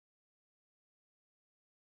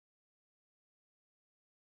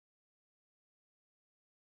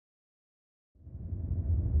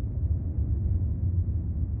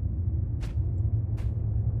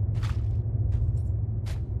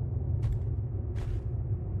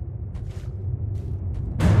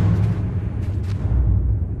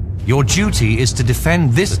Your duty is to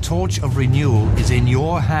defend this. The torch of renewal is in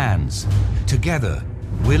your hands. Together,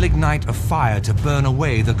 we'll ignite a fire to burn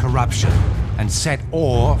away the corruption and set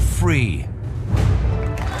Orr free.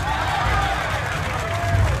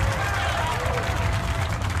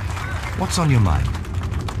 What's on your mind?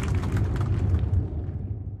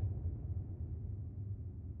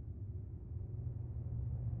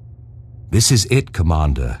 This is it,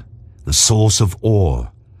 Commander. The source of Orr,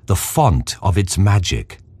 the font of its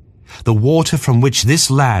magic. The water from which this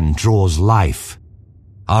land draws life.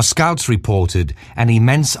 Our scouts reported an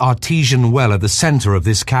immense artesian well at the center of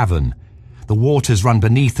this cavern. The waters run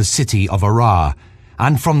beneath the city of Arar,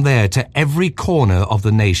 and from there to every corner of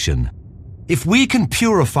the nation. If we can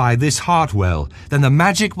purify this heart well, then the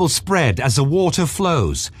magic will spread as the water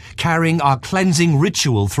flows, carrying our cleansing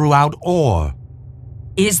ritual throughout Orr.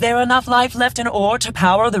 Is there enough life left in Orr to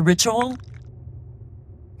power the ritual?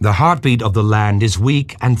 The heartbeat of the land is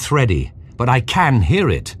weak and thready, but I can hear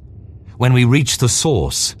it. When we reach the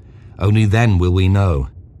source, only then will we know.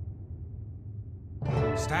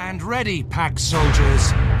 Stand ready, pack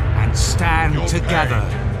soldiers, and stand together.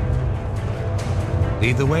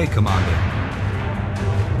 Lead the way, Commander.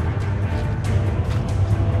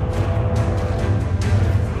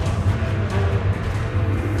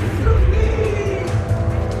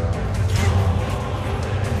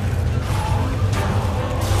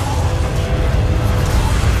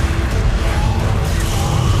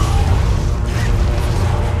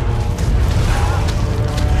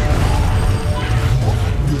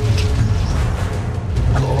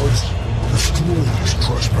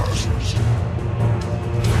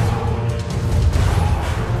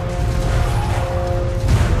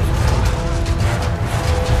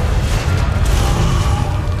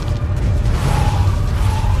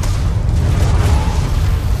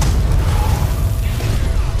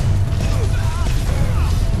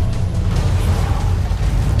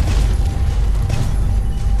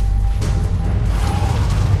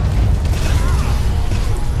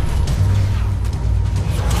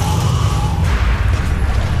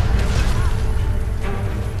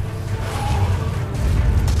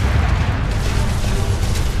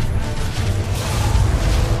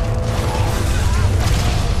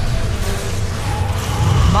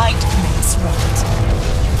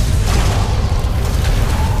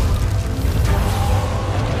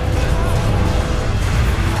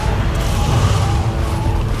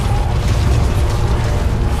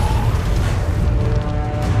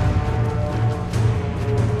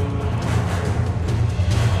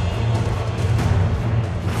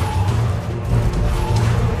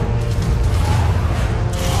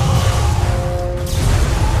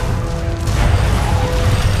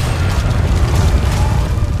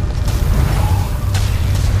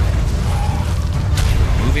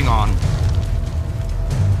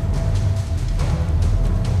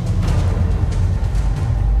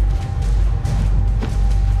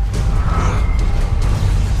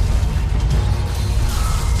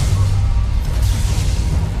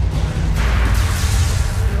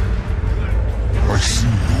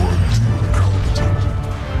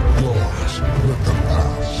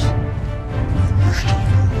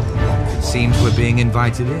 Seems we're being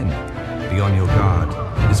invited in. Be on your guard.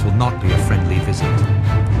 This will not be a friendly visit.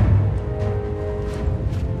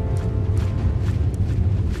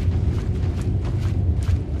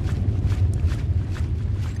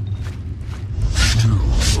 Still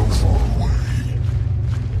so far away.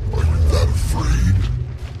 Are you that afraid?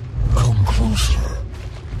 Come closer.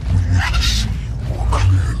 We wish to see you more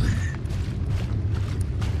clearly.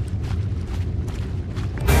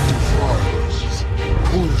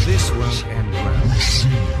 This won't end well. We see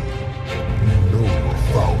you. We know your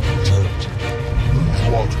foul intent. Please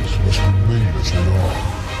watch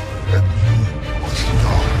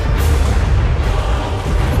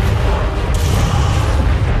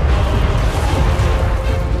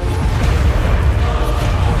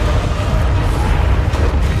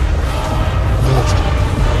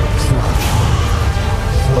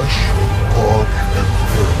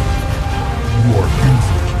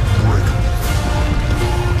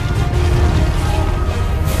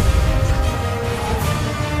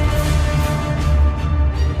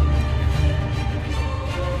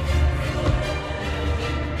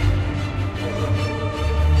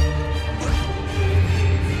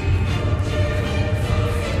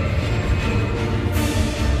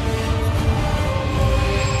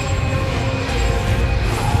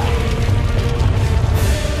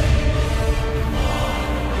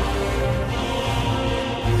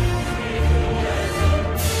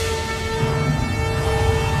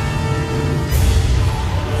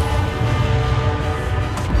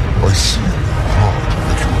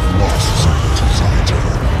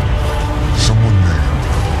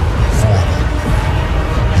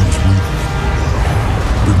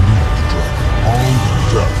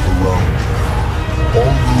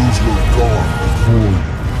for you.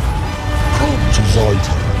 Come to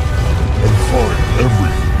Zaitan and find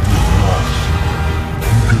everything you've lost.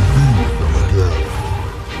 You can be with them again.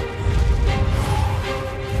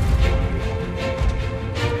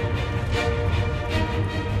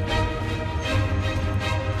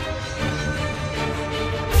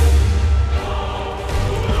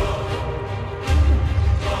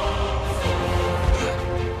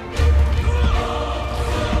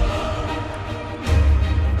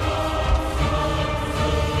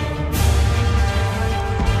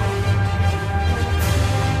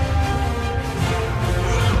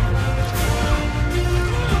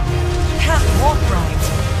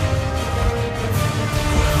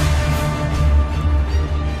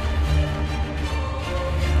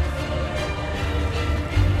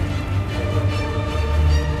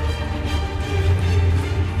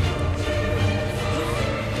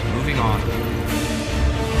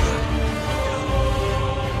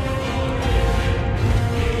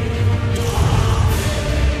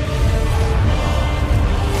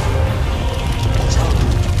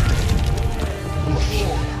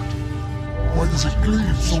 Why does it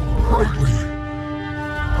gleam so brightly?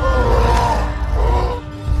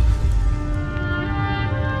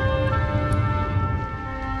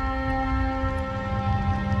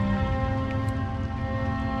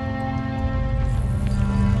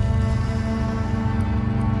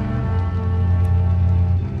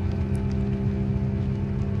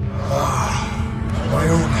 My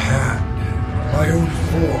own hand, my own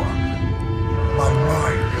form. My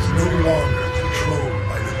mind is no longer controlled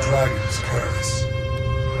by the dragon's curse.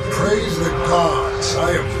 Praise the gods,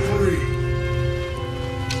 I am free.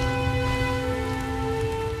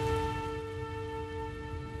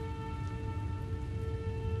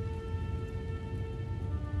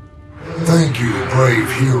 Thank you,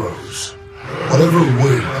 brave heroes. Whatever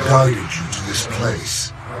wind guided you to this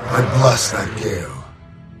place, I bless that gale.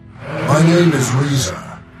 My name is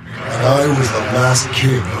Riza, and I was the last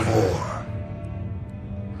king of Or.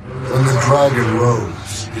 When the dragon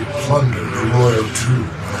rose, it plundered the royal tomb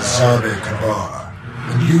of Zarbe Kabar,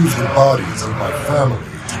 and used the bodies of my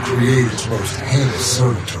family to create its most heinous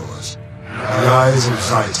servitors, the Eyes of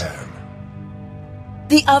Zaitan.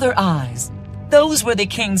 The other eyes. Those were the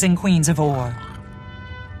kings and queens of Or.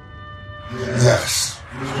 Yes,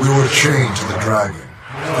 we were chained to the dragon,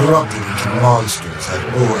 corrupted into monsters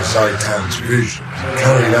that bore Zaitan's vision and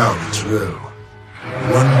carried out its will.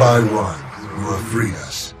 One by one, you have freed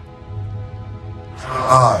us.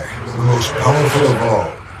 I, the most powerful of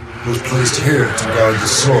all, was placed here to guard the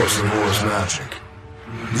source of Or's magic.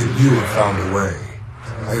 Yet you have found a way.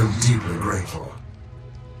 I am deeply grateful.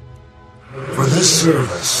 For this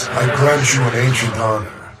service, I grant you an ancient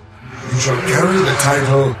honor. You shall carry the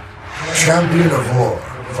title Champion of Or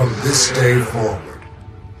from this day forward.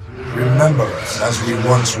 Remember us as we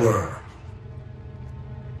once were.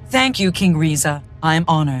 Thank you, King Riza. I am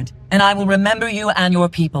honored, and I will remember you and your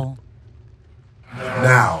people.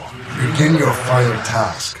 Now, begin your final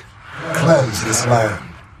task. Cleanse this land.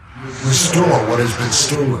 Restore what has been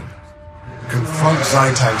stolen. Confront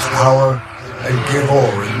Zaitan's power, and give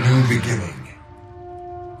Or a new beginning.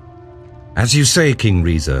 As you say, King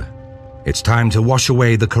Riza, it's time to wash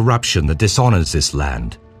away the corruption that dishonors this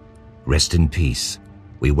land. Rest in peace.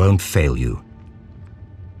 We won't fail you.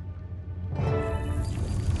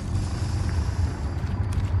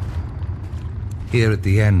 Here at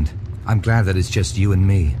the end, I'm glad that it's just you and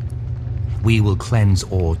me. We will cleanse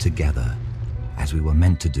Or together, as we were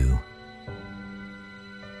meant to do.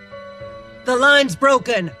 The line's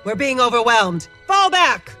broken. We're being overwhelmed. Fall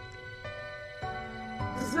back!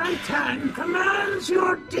 Zaitan commands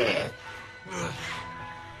your death.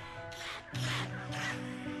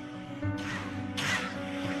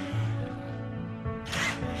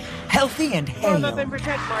 Healthy and Form up hale. and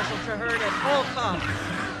protect Marshal Traherne at all costs.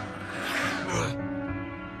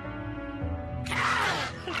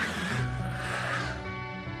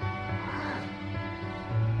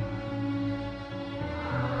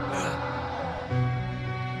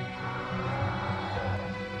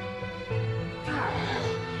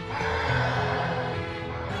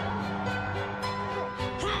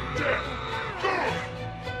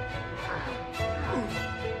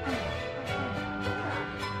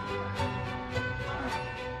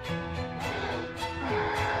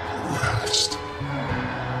 Rest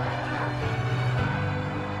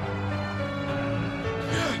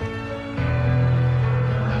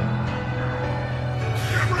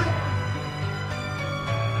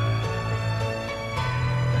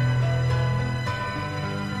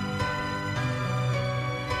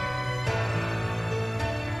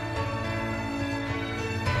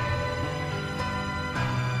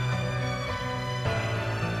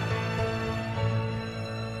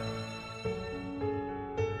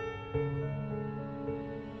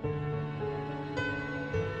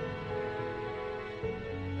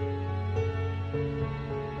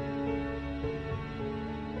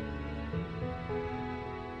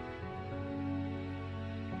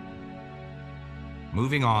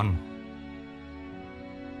Moving on.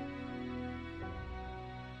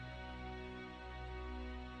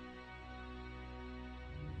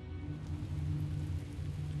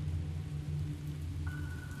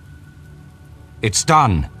 It's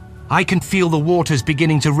done. I can feel the waters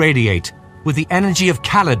beginning to radiate, with the energy of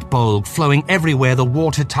Khaled Bolg flowing everywhere the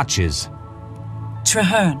water touches.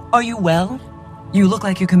 Traherne, are you well? You look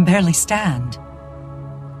like you can barely stand.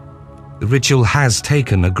 The ritual has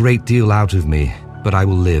taken a great deal out of me, but I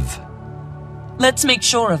will live. Let's make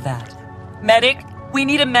sure of that. Medic, we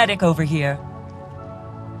need a medic over here.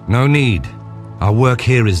 No need. Our work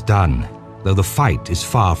here is done, though the fight is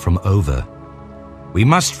far from over. We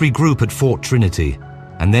must regroup at Fort Trinity,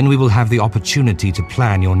 and then we will have the opportunity to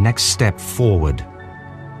plan your next step forward.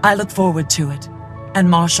 I look forward to it. And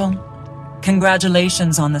Marshal,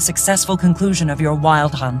 congratulations on the successful conclusion of your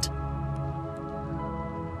wild hunt.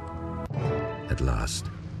 At last.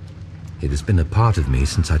 It has been a part of me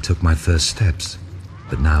since I took my first steps,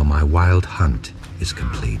 but now my wild hunt is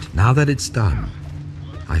complete. Now that it's done,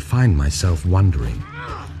 I find myself wondering,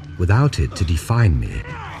 without it to define me,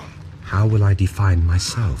 how will I define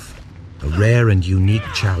myself? A rare and unique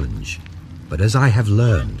challenge, but as I have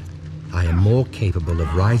learned, I am more capable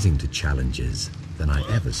of rising to challenges than I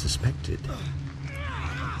ever suspected.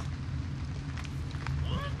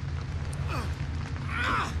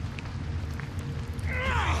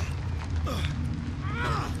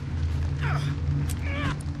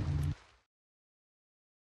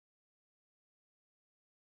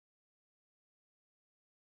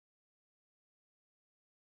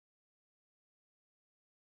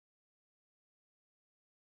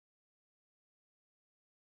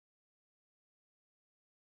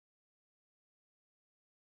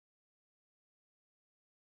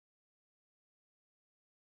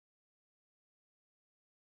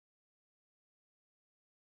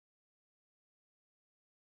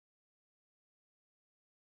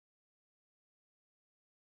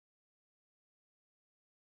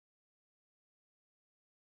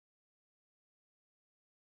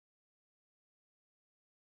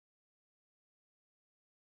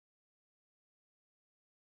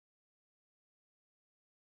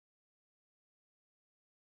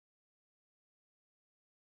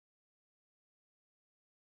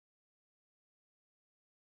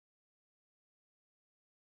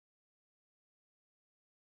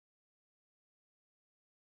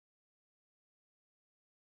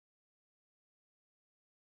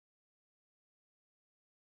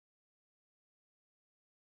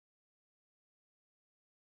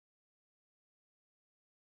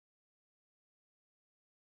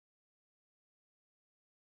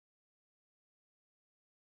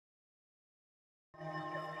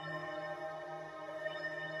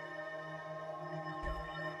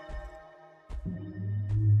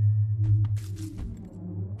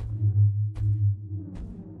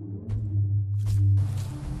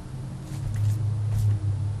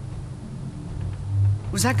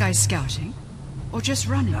 Was that guy scouting? Or just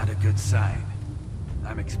running? Not a good sign.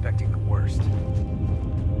 I'm expecting the worst.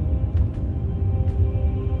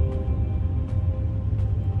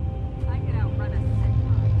 I could outrun a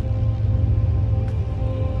centaur.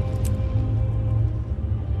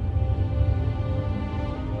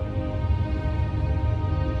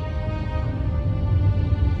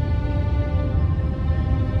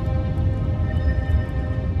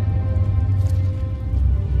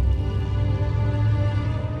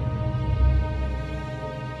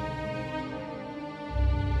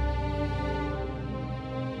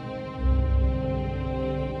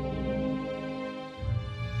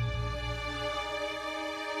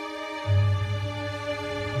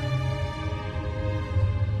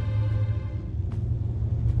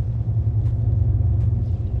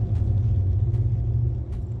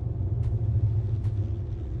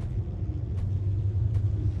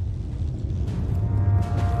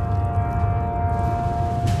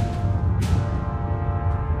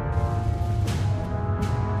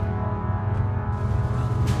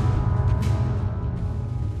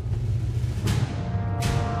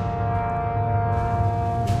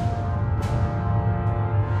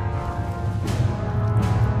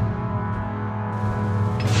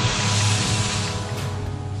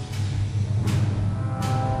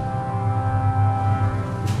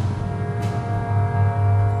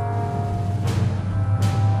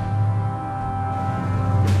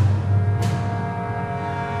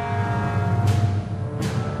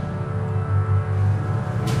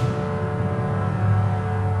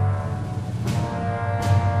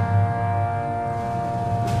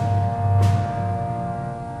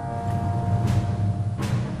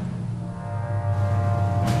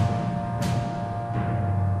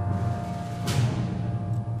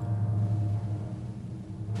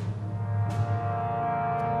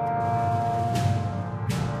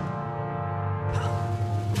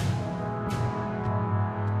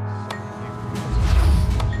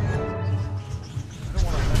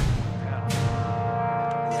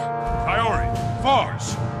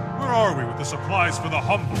 supplies for the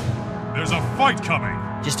humble. There's a fight coming.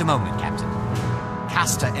 Just a moment, Captain.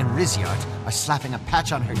 Casta and Rizyart are slapping a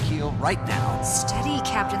patch on her keel right now. Steady,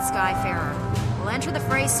 Captain Skyfarer. We'll enter the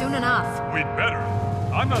fray soon enough. We'd better.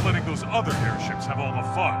 I'm not letting those other airships have all the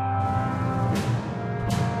fun.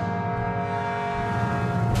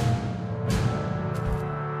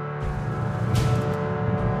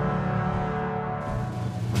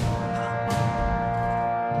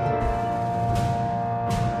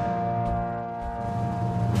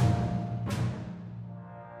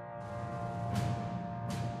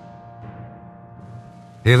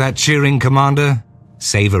 Hear that cheering, Commander?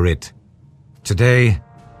 Savor it. Today,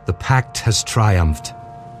 the Pact has triumphed,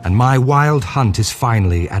 and my wild hunt is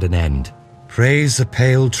finally at an end. Praise the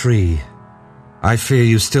pale tree. I fear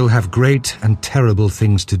you still have great and terrible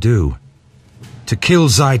things to do. To kill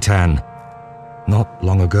Zaitan. Not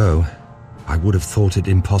long ago, I would have thought it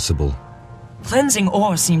impossible. Cleansing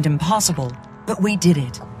ore seemed impossible, but we did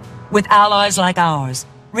it. With allies like ours,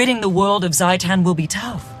 ridding the world of Zaitan will be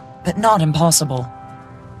tough, but not impossible.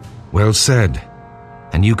 Well said.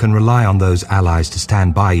 And you can rely on those allies to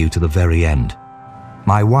stand by you to the very end.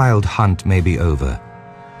 My wild hunt may be over,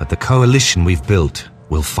 but the coalition we've built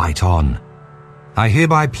will fight on. I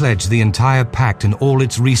hereby pledge the entire Pact and all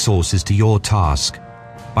its resources to your task.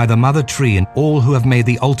 By the Mother Tree and all who have made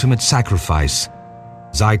the ultimate sacrifice,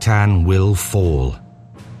 Zaitan will fall.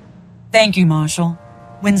 Thank you, Marshal.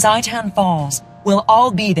 When Zaitan falls, we'll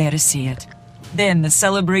all be there to see it. Then the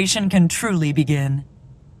celebration can truly begin.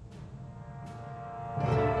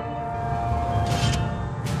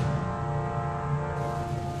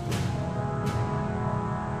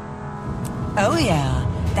 Oh yeah,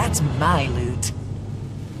 that's my loot.